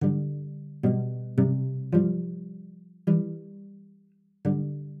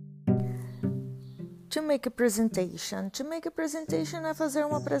To make a presentation. To make a presentation é fazer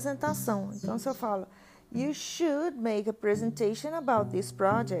uma apresentação. Então, se eu falo, you should make a presentation about this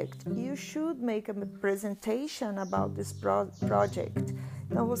project. You should make a presentation about this project.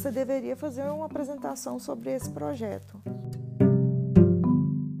 Então, você deveria fazer uma apresentação sobre esse projeto.